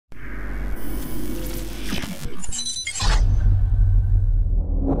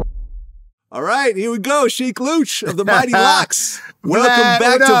All right, here we go. Sheek Louch of the Mighty Locks. Welcome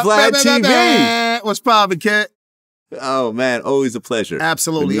back to VladTV. What's poppin', kid? Oh, man, always a pleasure.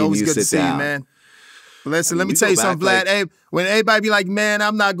 Absolutely, always good to see you, man. Listen, let me tell you something, Vlad. Hey, when everybody be like, man,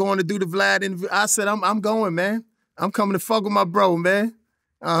 I'm not going to do the Vlad interview, I said, I'm going, man. I'm coming to fuck with my bro, man.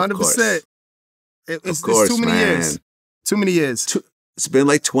 100%. It's too many years. Too many years. It's been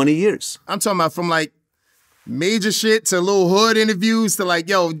like 20 years. I'm talking about from like major shit to little hood interviews to like,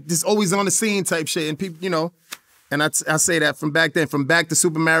 yo, just always on the scene type shit. And people, you know, and I say that from back then, from back to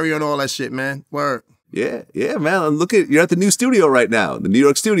Super Mario and all that shit, man. Word. Yeah, man. Look you're at the new studio right now, the New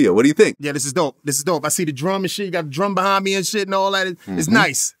York studio. What do you think? Yeah, this is dope. This is dope. I see the drum and shit. You got the drum behind me and shit and all that. It's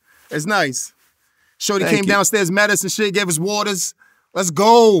nice. It's nice. Shorty came downstairs, met us and shit, gave us waters. Let's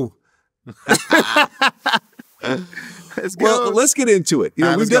go. Let's go. Well, let's get into it. You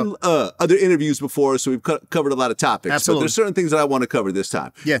know, we've done other interviews before, so we've covered a lot of topics. Absolutely. But there's certain things that I want to cover this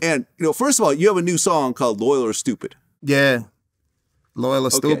time. Yeah. And, you know, first of all, you have a new song called Loyal or Stupid. Yeah. Loyal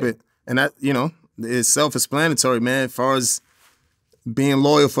or Stupid. And that, you know, it's self-explanatory, man, as far as being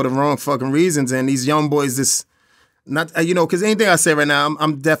loyal for the wrong fucking reasons. And these young boys, you know, because anything I say right now,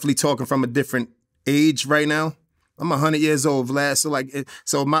 I'm definitely talking from a different age right now. I'm 100 years old, Vlad. So, like,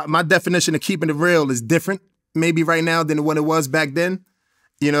 so my definition of keeping it real is different maybe right now than what it was back then.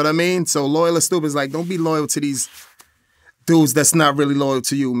 You know what I mean? So loyal or stupid is like, don't be loyal to these dudes that's not really loyal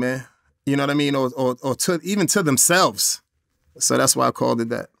to you, man. You know what I mean? Or even to themselves. So that's why I called it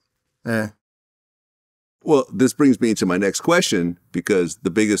that. Yeah. Well, this brings me into my next question, because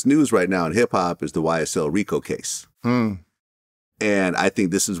the biggest news right now in hip-hop is the YSL RICO case. And I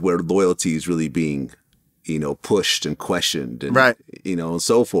think this is where loyalty is really being, you know, pushed and questioned and, you know, and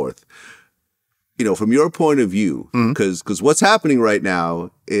so forth. You know, from your point of view, because what's happening right now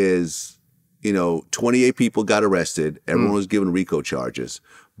is, you know, 28 people got arrested. Everyone was given RICO charges.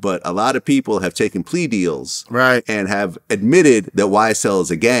 But a lot of people have taken plea deals and have admitted that YSL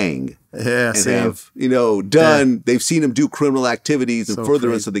is a gang. Yeah, and have, you know, they've seen them do criminal activities and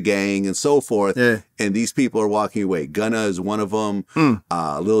furtherance of the gang and so forth. Yeah. And these people are walking away. Gunna is one of them.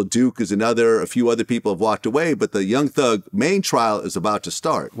 Lil Duke is another. A few other people have walked away. But the Young Thug main trial is about to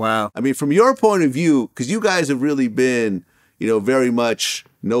start. Wow. I mean, from your point of view, because you guys have really been, you know, very much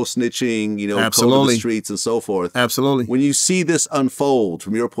no snitching, you know, code of the streets and so forth. Absolutely. When you see this unfold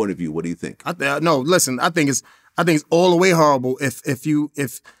from your point of view, what do you think? No, listen, I think it's all the way horrible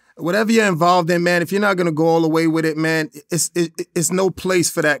if whatever you're involved in, man, if you're not gonna go all the way with it, man, it's no place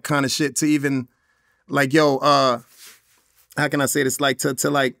for that kind of shit to even, like, yo, how can I say this? Like to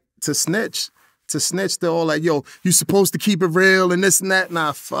snitch. To snitch, they're all like, yo, you supposed to keep it real and this and that.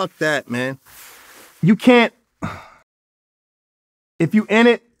 Nah, fuck that, man. You can't. If you in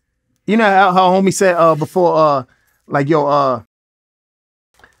it, you know how homie said before, like, yo,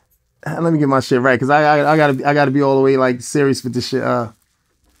 let me get my shit right, because I gotta be all the way like serious with this shit.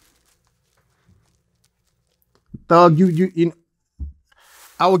 Thug, you know,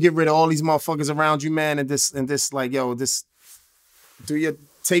 I would get rid of all these motherfuckers around you, man, and this like, yo, this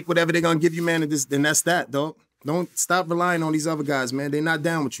take whatever they're gonna give you, man, and that's that, dog. Don't stop relying on these other guys, man. They're not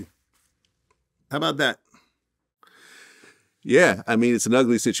down with you. How about that? Yeah, I mean, it's an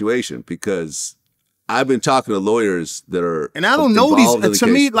ugly situation, because I've been talking to lawyers that are, and I don't know these. To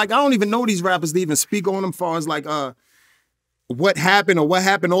me, like, I don't even know these rappers to even speak on them, as far as like what happened or what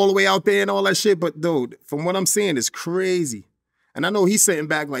happened all the way out there and all that shit. But dude, from what I'm seeing, it's crazy. And I know he's sitting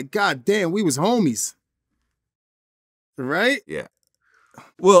back like, God damn, we was homies, right? Yeah.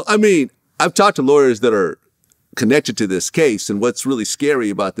 Well, I mean, I've talked to lawyers that are connected to this case, and what's really scary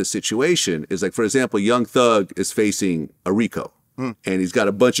about this situation is, like, for example, Young Thug is facing a RICO, and he's got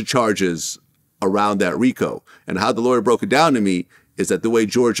a bunch of charges around that RICO. And how the lawyer broke it down to me is that the way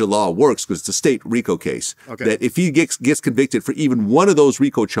Georgia law works, because it's a state RICO case, that if he gets convicted for even one of those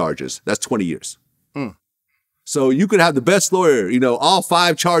RICO charges, that's 20 years. So you could have the best lawyer, you know, all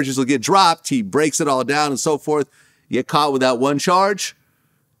 5 charges will get dropped, he breaks it all down and so forth, you get caught with that one charge,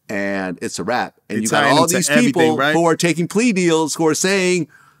 and it's a wrap. And you got all these people who are taking plea deals who are saying,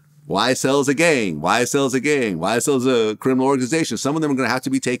 YSL is a gang, YSL is a gang, YSL is a criminal organization. Some of them are going to have to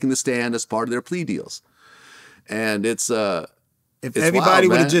be taking the stand as part of their plea deals. And it's if everybody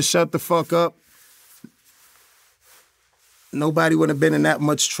would have just shut the fuck up, nobody would have been in that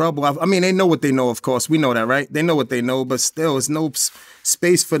much trouble. I mean, they know what they know, of course. We know that, right? They know what they know, but still, there's no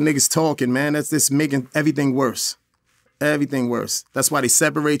space for niggas talking, man. That's just making everything worse. Everything worse. That's why they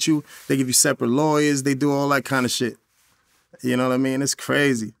separate you. They give you separate lawyers. They do all that kind of shit. You know what I mean? It's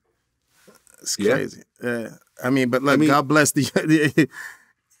crazy. It's crazy. Yeah. I mean, but look, God bless the,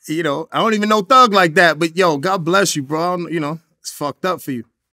 you know, I don't even know Thug like that, but yo, God bless you, bro. You know, it's fucked up for you.